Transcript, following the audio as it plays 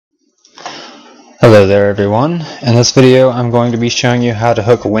Hello there everyone. In this video I'm going to be showing you how to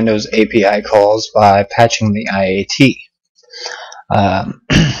hook Windows API calls by patching the IAT.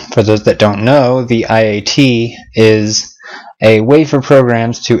 For those that don't know, the IAT is a way for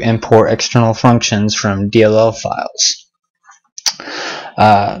programs to import external functions from DLL files.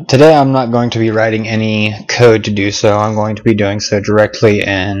 Today I'm not going to be writing any code to do so. I'm going to be doing so directly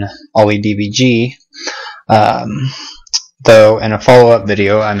in IAT. Though in a follow-up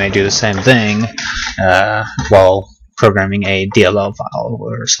video I may do the same thing while programming a DLL file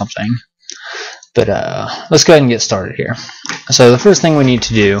or something. But let's go ahead and get started here. So the first thing we need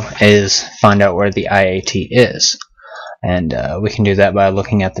to do is find out where the IAT is. And we can do that by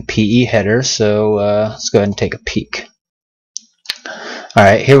looking at the PE header, so let's go ahead and take a peek.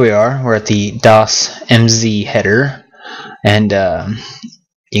 Alright, here we are. We're at the DOS MZ header, and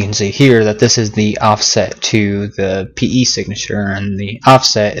you can see here that this is the offset to the PE signature, and the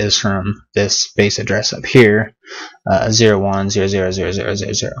offset is from this base address up here,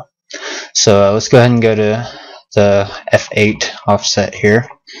 01000000. So let's go ahead and go to the F8 offset here,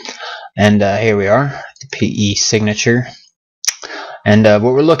 and here we are, the PE signature. And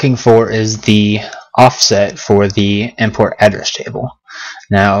what we're looking for is the offset for the import address table.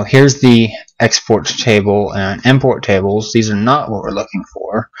 Now here's the export table and import tables. These are not what we're looking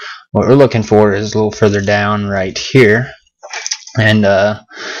for. What we're looking for is a little further down right here, and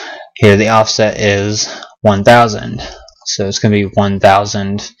here the offset is 1000. So it's going to be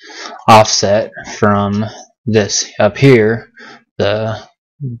 1000 offset from this up here, the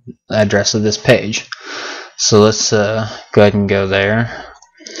address of this page. So let's go ahead and go there,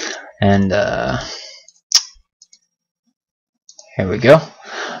 and here we go.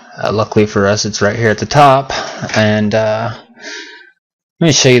 Luckily for us, it's right here at the top, and let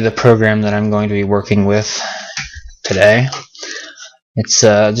me show you the program that I'm going to be working with today. It's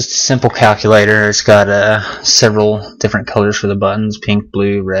just a simple calculator. It's got several different colors for the buttons: pink,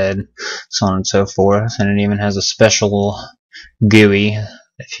 blue, red, so on and so forth, and it even has a special GUI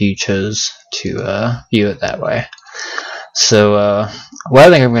if you chose to view it that way. So what I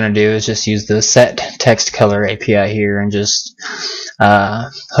think I'm going to do is just use the set text color API here and just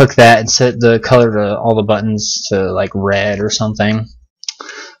hook that and set the color to all the buttons to like red or something.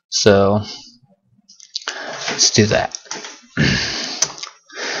 So let's do that.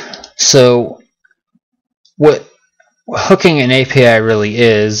 So what hooking an API really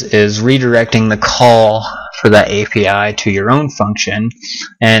is redirecting the call for that API to your own function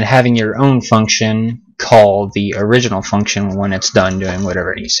and having your own function call the original function when it's done doing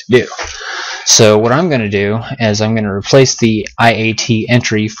whatever it needs to do. So what I'm going to do is I'm going to replace the IAT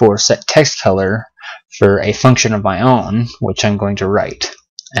entry for set text color for a function of my own, which I'm going to write.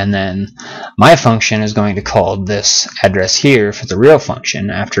 And then my function is going to call this address here for the real function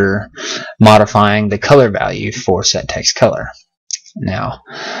after modifying the color value for set text color. Now,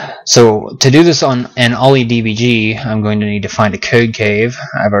 so to do this on an IAT, I'm going to need to find a code cave.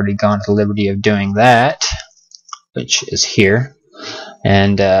 I've already gone to the liberty of doing that, which is here.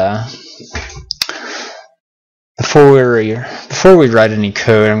 And before we write any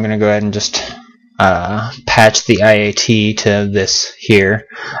code, I'm going to go ahead and just patch the IAT to this here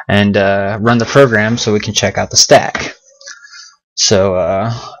and run the program so we can check out the stack. So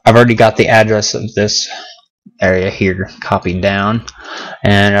I've already got the address of this area here copied down,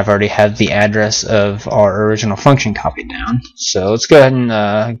 and I've already had the address of our original function copied down. So let's go ahead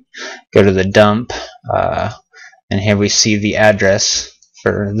and go to the dump, and here we see the address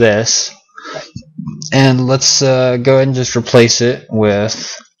for this, and let's go ahead and just replace it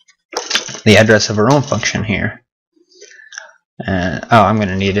with the address of our own function here. And I'm going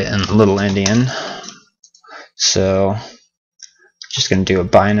to need it in little endian, so just going to do a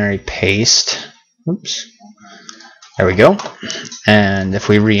binary paste. Oops. There we go. And if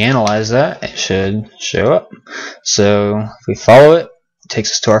we reanalyze that, it should show up. So if we follow it, it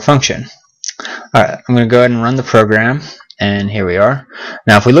takes us to our function. Alright, I'm going to go ahead and run the program, and here we are.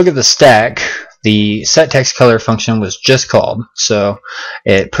 Now if we look at the stack, the set text color function was just called, so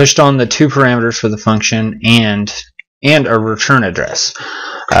it pushed on the two parameters for the function and a return address.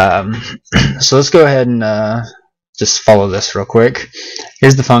 So let's go ahead and just follow this real quick.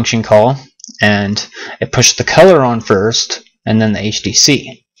 Here's the function call, and it pushed the color on first and then the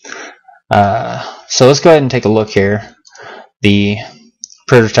HDC. So let's go ahead and take a look here. The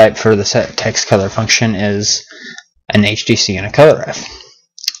prototype for the set text color function is an HDC and a color ref.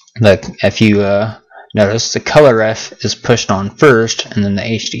 If you notice, the color ref is pushed on first and then the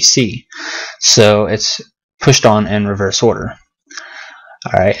HDC, so it's pushed on in reverse order.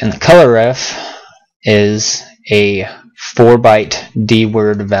 Alright, and the color ref is a 4-byte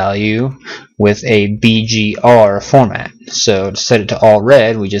D-word value with a BGR format. So to set it to all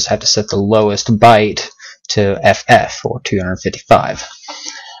red, we just have to set the lowest byte to FF, or 255.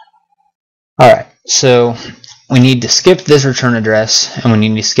 Alright, so we need to skip this return address, and we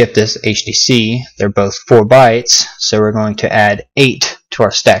need to skip this HDC. They're both 4 bytes, so we're going to add 8 to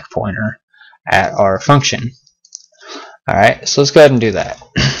our stack pointer at our function. Alright, so let's go ahead and do that.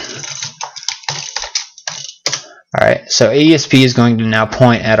 Alright, so ESP is going to now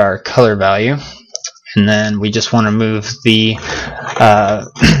point at our color value, and then we just want to move the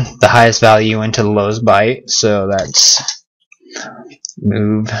highest value into the lowest byte, so that's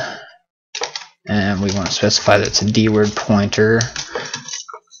move, and we want to specify that it's a D-word pointer,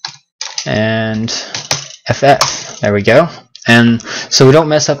 and FF. There we go. And so we don't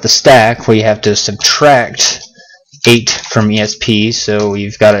mess up the stack, we have to subtract 8 from ESP, so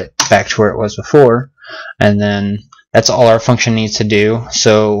we've got it back to where it was before, and then that's all our function needs to do.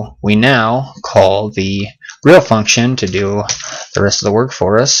 So we now call the real function to do the rest of the work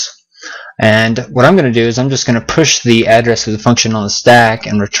for us. And what I'm going to do is I'm just going to push the address of the function on the stack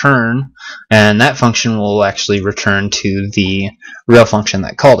and return, and that function will actually return to the real function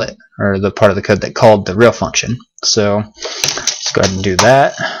that called it, or the part of the code that called the real function. So let's go ahead and do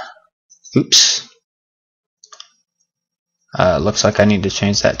that. Oops. Looks like I need to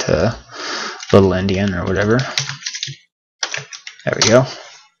change that to Little Indian or whatever. There we go.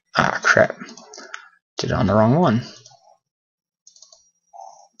 Ah, crap. Did it on the wrong one.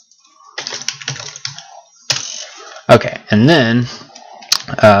 Okay, and then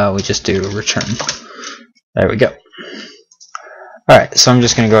we just do return. There we go. Alright, so I'm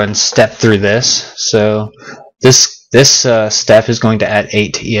just going to go ahead and step through this. So this step is going to add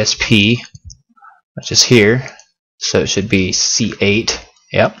 8 to ESP, which is here. So it should be C8.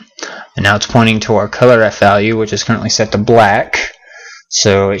 Yep. And now it's pointing to our color F value, which is currently set to black.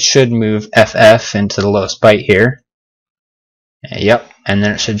 So it should move FF into the lowest byte here. Yep. And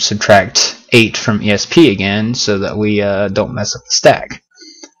then it should subtract 8 from ESP again, so that we don't mess up the stack.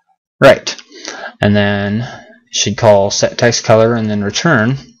 Right. And then it should call set text color and then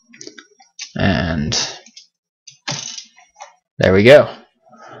return. And there we go.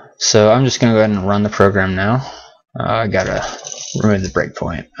 So I'm just going to go ahead and run the program now. I gotta remove the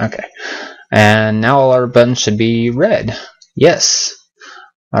breakpoint. Okay. And now all our buttons should be red. Yes.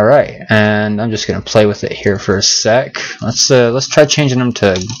 Alright, and I'm just gonna play with it here for a sec. Let's try changing them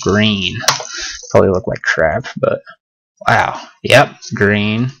to green. Probably look like crap, but wow. Yep,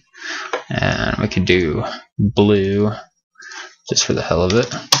 green. And we could do blue just for the hell of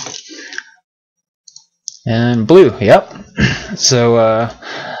it. And blue, yep. So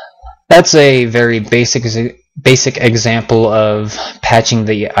that's a very basic example of patching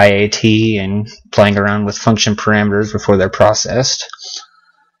the IAT and playing around with function parameters before they're processed.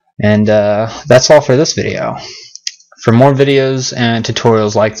 And that's all for this video. For more videos and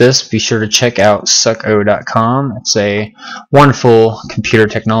tutorials like this, be sure to check out sucko.com. It's a wonderful computer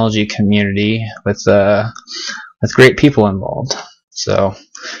technology community with great people involved. So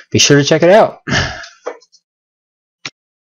be sure to check it out.